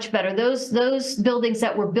fared much better. Those buildings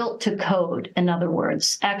that were built to code, in other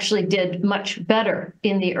words, actually did much better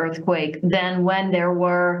in the earthquake than when there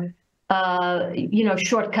were,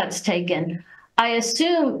 shortcuts taken. I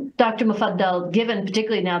assume, Dr. Mufaddal, given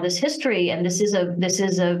particularly now this history, and this is a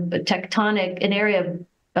an area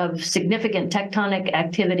of significant tectonic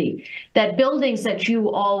activity, that buildings that you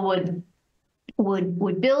all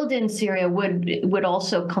would build in Syria would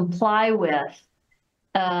also comply with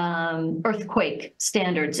earthquake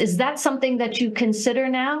standards. Is that something that you consider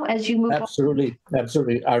now as you move?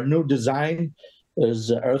 Absolutely. Our new design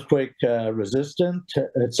is earthquake resistant.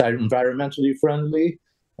 It's environmentally friendly.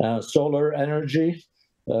 Solar energy,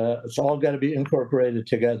 it's all got to be incorporated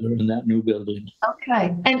together in that new building.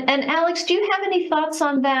 Okay. And Alex, do you have any thoughts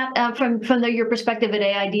on that from your perspective at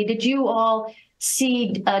AID? Did you all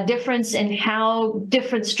see a difference in how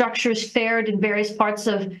different structures fared in various parts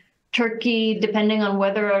of Turkey, depending on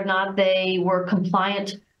whether or not they were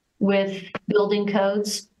compliant with building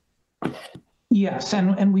codes? Yes,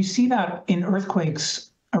 and we see that in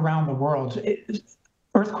earthquakes around the world.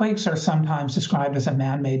 Earthquakes are sometimes described as a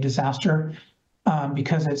man-made disaster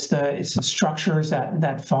because it's the structures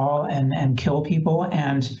that fall and kill people,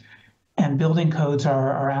 and building codes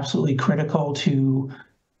are absolutely critical to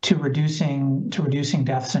reducing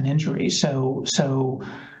deaths and injuries. So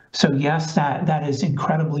yes, that is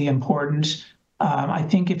incredibly important. I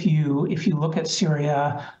think if you look at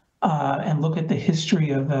Syria and look at the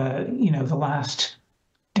history of the last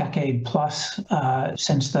decade plus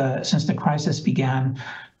since the crisis began,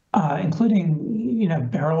 including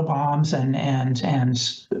barrel bombs and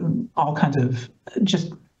all kinds of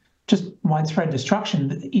just widespread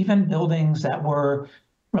destruction. Even buildings that were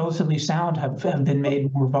relatively sound have been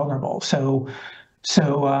made more vulnerable. So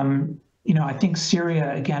I think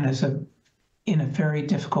Syria again is in a very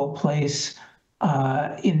difficult place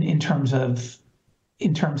in terms of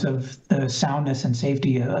the soundness and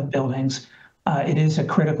safety of buildings. It is a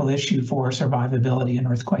critical issue for survivability in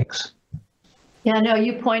earthquakes. Yeah, no,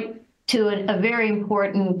 you point to a very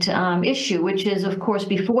important issue, which is, of course,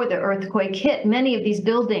 before the earthquake hit, many of these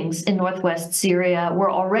buildings in northwest Syria were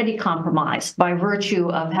already compromised by virtue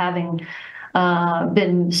of having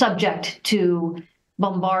been subject to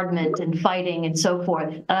bombardment and fighting and so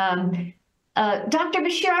forth. Dr.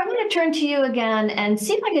 Bashir, I want to turn to you again and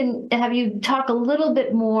see if I can have you talk a little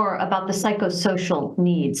bit more about the psychosocial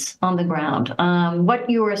needs on the ground, what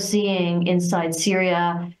you are seeing inside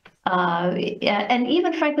Syria, and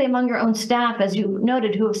even frankly among your own staff, as you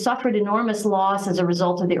noted, who have suffered enormous loss as a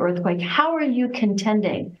result of the earthquake. How are you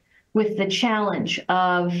contending with the challenge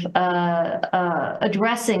of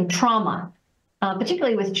addressing trauma,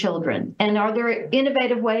 particularly with children? And are there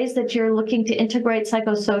innovative ways that you're looking to integrate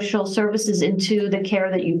psychosocial services into the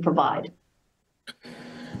care that you provide?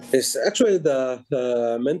 Yes, actually, the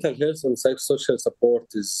mental health and psychosocial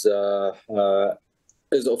support is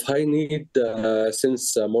of high need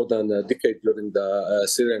since more than a decade during the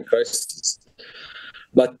Syrian crisis.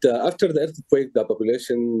 But after the earthquake, the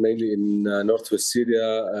population, mainly in northwest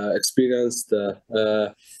Syria, experienced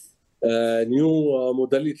a new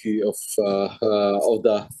modality of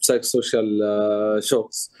the psychosocial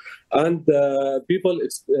shocks, and people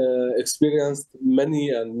experienced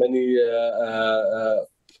many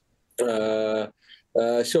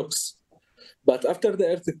shocks. But after the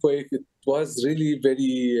earthquake, it was really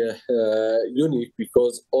very unique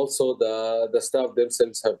because also the staff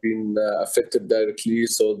themselves have been affected directly.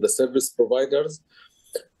 So the service providers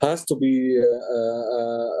has to be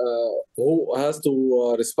who has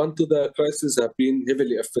to respond to the crisis have been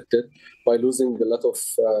heavily affected by losing a lot of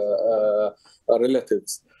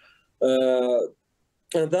relatives.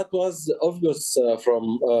 And that was obvious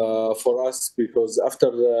for us because after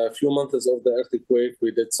a few months of the earthquake,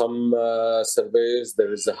 we did some surveys.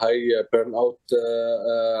 There is a high burnout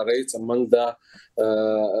rates among the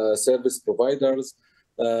service providers.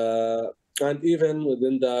 And even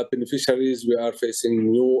within the beneficiaries, we are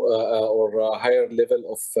facing new or higher level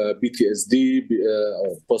of PTSD,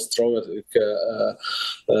 or post-traumatic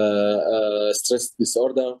stress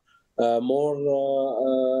disorder, more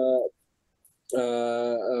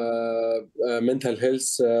mental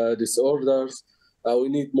health disorders. We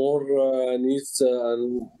need more needs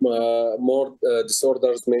and more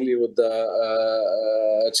disorders, mainly with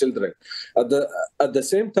the children. At the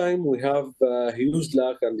same time, we have a huge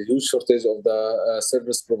lack and a huge shortage of the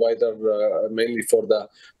service provider, mainly for the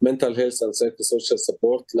mental health and psychosocial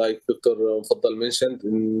support. Like Dr. Mufaddal mentioned,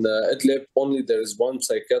 in Idlib, only there is one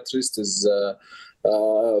psychiatrist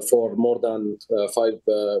for more than 5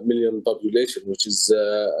 million population, which is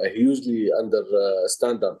hugely under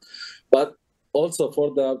standard. But also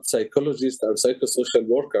for the psychologists and psychosocial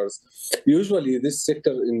workers, usually this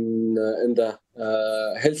sector in the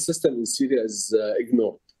health system in Syria is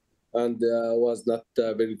ignored and was not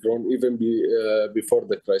very grown even before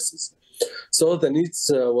the crisis. So the needs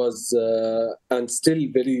was and still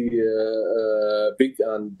very big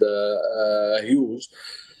and huge.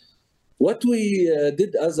 What we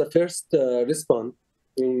did as a first response,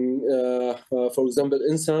 for example,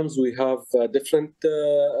 in SAMS, we have different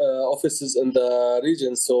offices in the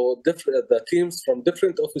region. So the teams from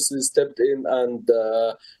different offices stepped in and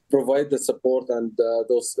provide the support and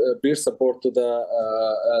those peer support to the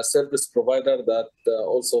service provider that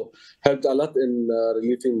also helped a lot in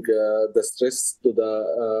relieving the stress to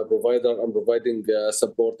the provider and providing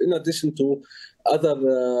support, in addition to other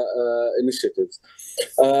initiatives.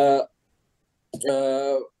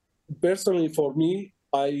 Personally, for me,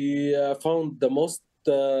 I found the most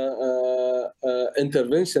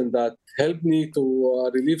intervention that helped me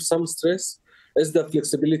to relieve some stress is the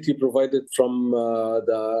flexibility provided from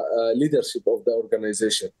the leadership of the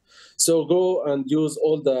organization. So go and use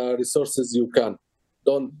all the resources you can.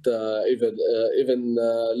 Don't even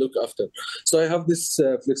look after. So I have this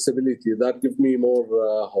flexibility that gives me more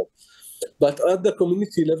hope. But at the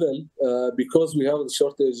community level, because we have a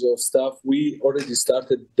shortage of staff, we already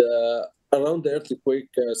started around the earthquake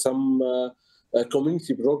some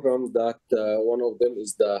community programs. That one of them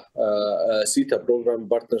is the CETA program,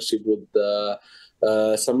 partnership with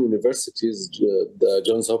some universities, the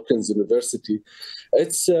Johns Hopkins University.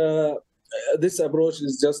 It's this approach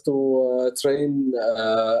is just to train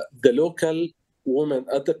the local women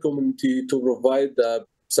at the community to provide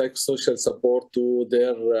psychosocial support to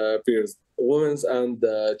their peers, women and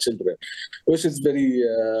children, which is very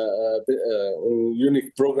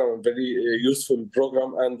unique program, very useful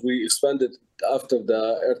program, and we expanded after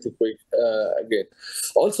the earthquake again.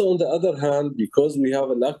 Also, on the other hand, because we have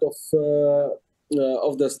a lack of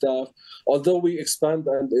the staff, although we expand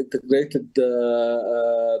and integrated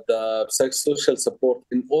the psychosocial support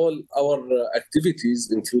in all our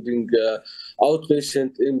activities, including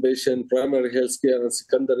outpatient, inpatient, primary health care, and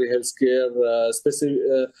secondary health care, especially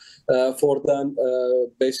for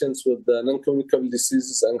the patients with non-communicable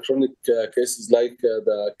diseases and chronic cases like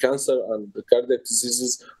the cancer and the cardiac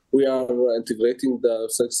diseases. We are integrating the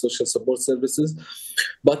psychosocial support services.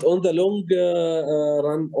 But on the long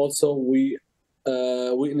run, also, we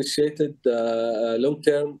initiated a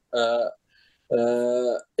long-term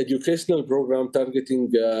educational program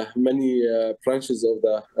targeting many branches of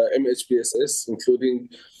the MHPSS, including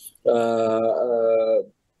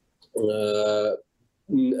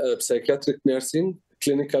psychiatric nursing,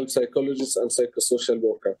 clinical psychologists, and psychosocial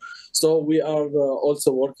worker. So we are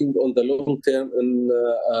also working on the long-term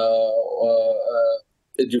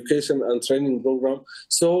education and training program,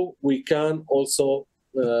 so we can also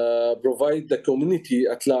provide the community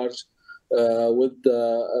at large with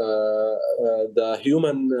the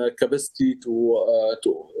human capacity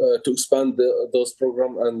to expand those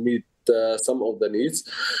programs and meet some of the needs.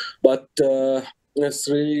 But it's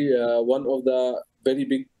really one of the very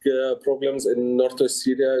big problems in northwest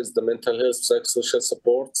Syria is the mental health, psychosocial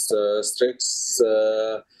support, stress,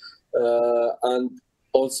 and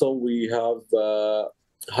also we have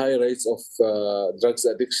high rates of drugs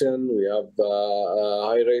addiction. We have a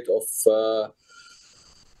high rate of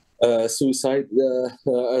suicide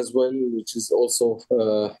as well, which is also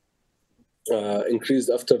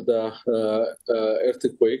increased after the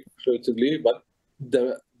earthquake, relatively. But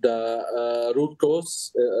the root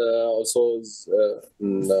cause also is,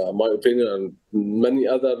 in my opinion and many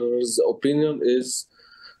others' opinion, is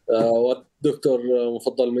what Dr.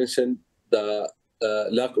 Mufaddal mentioned, the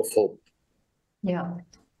lack of hope. Yeah.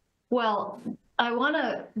 Well, I want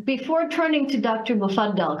to, before turning to Dr.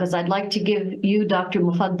 Mufaddal, because I'd like to give you, Dr.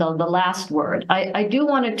 Mufaddal, the last word, I do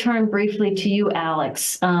want to turn briefly to you,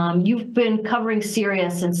 Alex. You've been covering Syria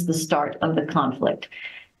since the start of the conflict.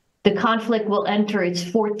 The conflict will enter its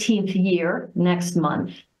 14th year next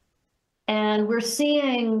month. And we're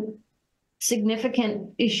seeing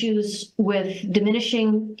significant issues with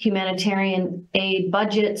diminishing humanitarian aid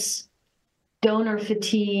budgets, donor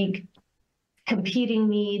fatigue, competing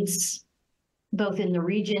needs, both in the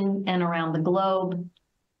region and around the globe.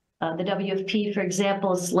 The WFP, for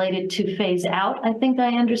example, is slated to phase out, I think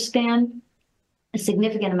I understand, a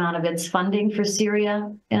significant amount of its funding for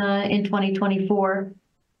Syria in 2024.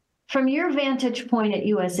 From your vantage point at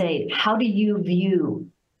USAID, how do you view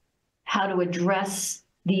how to address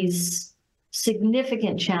these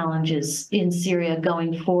significant challenges in Syria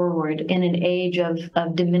going forward in an age of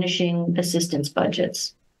diminishing assistance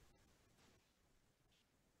budgets?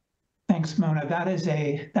 Thanks, Mona. That is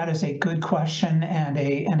a good question and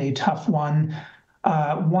a tough one.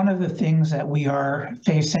 One of the things that we are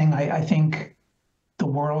facing, I think the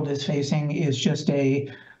world is facing, is just an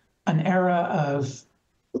era of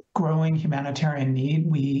growing humanitarian need.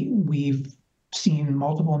 We've seen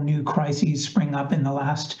multiple new crises spring up in the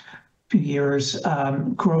last few years,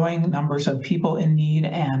 growing numbers of people in need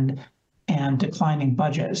and declining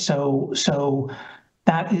budgets. So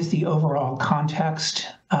that is the overall context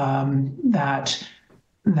that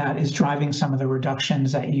is driving some of the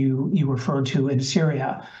reductions that you referred to in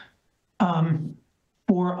Syria.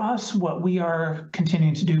 For us, what we are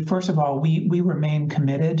continuing to do, first of all, we remain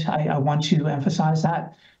committed. I want to emphasize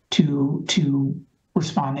that to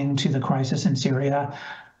responding to the crisis in Syria.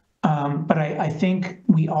 But I think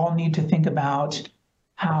we all need to think about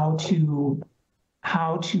how to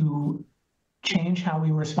change how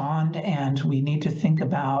we respond, and we need to think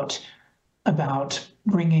about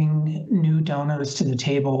bringing new donors to the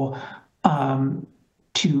table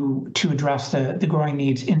to address the growing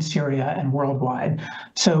needs in Syria and worldwide.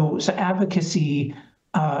 So advocacy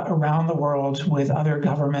around the world with other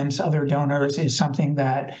governments, other donors, is something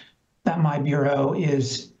that my bureau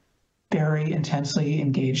is very intensely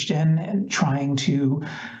engaged in, and trying to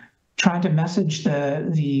message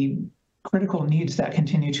the critical needs that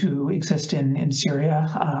continue to exist in Syria.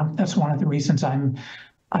 That's one of the reasons I'm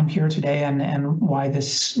here today, and why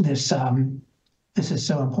this is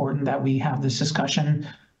so important that we have this discussion.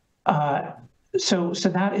 So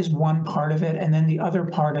that is one part of it, and then the other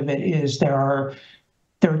part of it is there are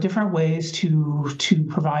different ways to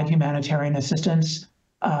provide humanitarian assistance.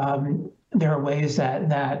 There are ways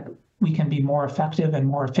that we can be more effective and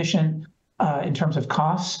more efficient in terms of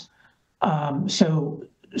costs.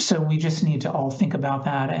 So we just need to all think about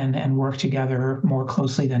that and work together more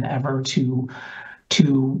closely than ever to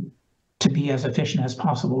be as efficient as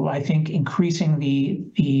possible. I think increasing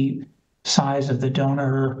the size of the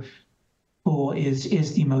donor pool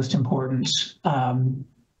is the most important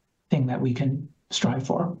thing that we can strive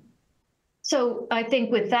for. So I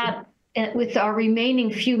think with that, with our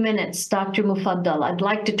remaining few minutes, Dr. Mufaddal, I'd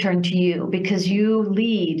like to turn to you, because you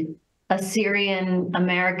lead a Syrian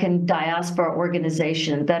American diaspora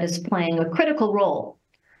organization that is playing a critical role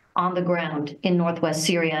on the ground in Northwest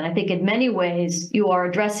Syria. And I think in many ways, you are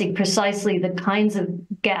addressing precisely the kinds of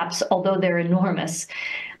gaps, although they're enormous,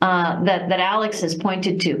 that Alex has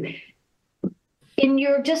pointed to. In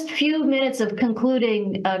your just few minutes of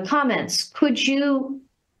concluding comments, could you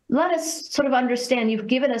let us sort of understand, you've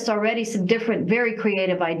given us already some different, very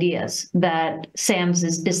creative ideas that SAMS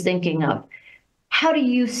is thinking of. How do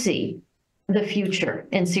you see the future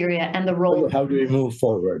in Syria and the role? How do we move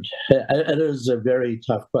forward? It is a very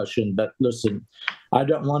tough question, but listen, I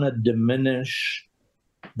don't want to diminish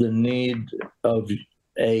the need of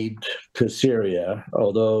aid to Syria,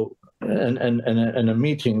 although, and a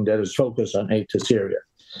meeting that is focused on aid to Syria.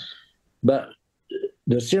 But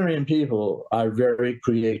the Syrian people are very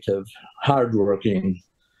creative, hardworking,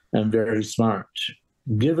 and very smart.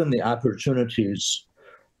 Given the opportunities,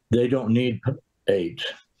 they don't need aid.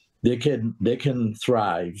 They can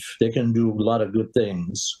thrive. They can do a lot of good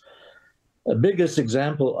things. The biggest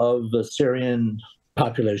example of the Syrian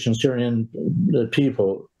population, Syrian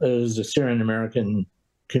people, is the Syrian American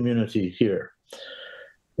community here.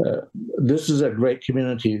 This is a great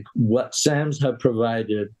community. What SAMS have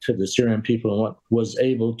provided to the Syrian people and what was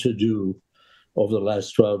able to do over the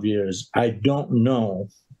last 12 years, I don't know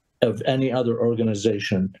of any other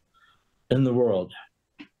organization in the world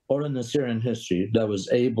or in the Syrian history that was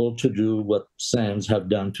able to do what SAMS have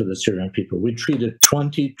done to the Syrian people. We treated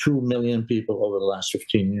 22 million people over the last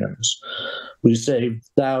 15 years. We saved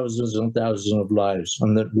thousands and thousands of lives.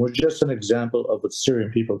 And that we're just an example of what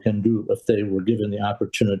Syrian people can do if they were given the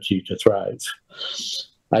opportunity to thrive.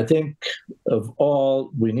 I think of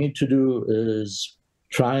all we need to do is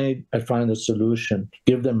try and find a solution,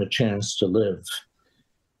 give them a chance to live.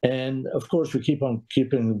 And of course, we keep on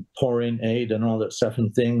pouring aid and all that stuff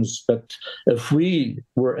and things. But if we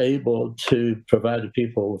were able to provide the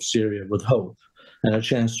people of Syria with hope and a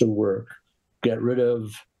chance to work, get rid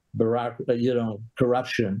of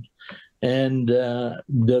corruption, and the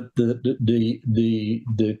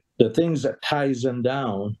things that ties them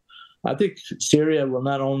down, I think Syria will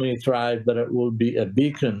not only thrive, but it will be a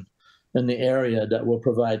beacon in the area that will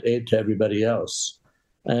provide aid to everybody else.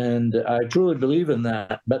 And I truly believe in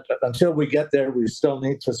that. But until we get there, we still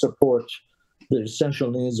need to support the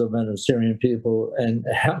essential needs of the Syrian people and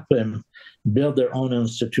help them build their own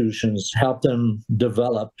institutions, help them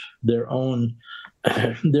develop their own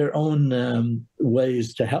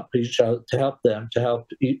ways to help each other, to help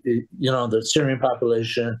the Syrian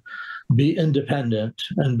population be independent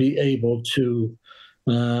and be able to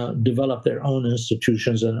develop their own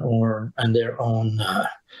institutions and their own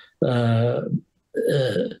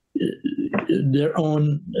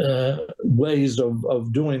ways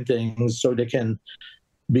of doing things, so they can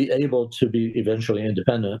be able to be eventually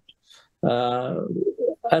independent.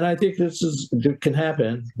 And I think it can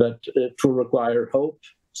happen, but it will require hope,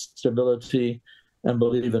 stability, and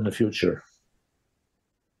believe in the future.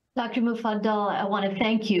 Dr. Mufaddal, I want to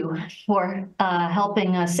thank you for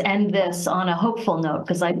helping us end this on a hopeful note,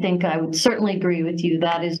 because I think I would certainly agree with you.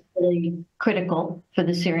 That is really critical for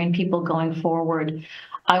the Syrian people going forward.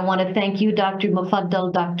 I want to thank you, Dr.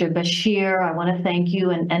 Mufaddal, Dr. Bashir. I want to thank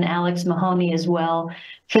you and Alex Mahoney as well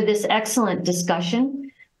for this excellent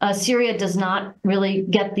discussion. Syria does not really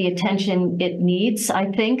get the attention it needs,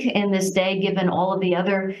 I think, in this day, given all of the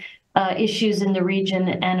other issues in the region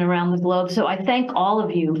and around the globe. So I thank all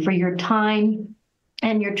of you for your time,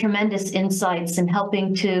 and your tremendous insights in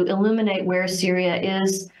helping to illuminate where Syria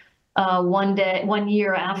is 1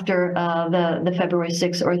 year after the February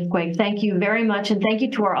 6th earthquake. Thank you very much, and thank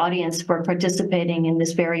you to our audience for participating in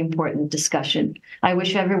this very important discussion. I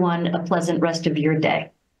wish everyone a pleasant rest of your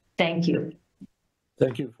day. Thank you.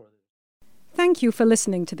 Thank you. Thank you for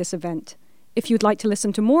listening to this event. If you'd like to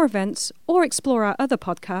listen to more events or explore our other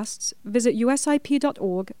podcasts, visit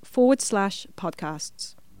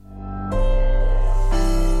usip.org/podcasts.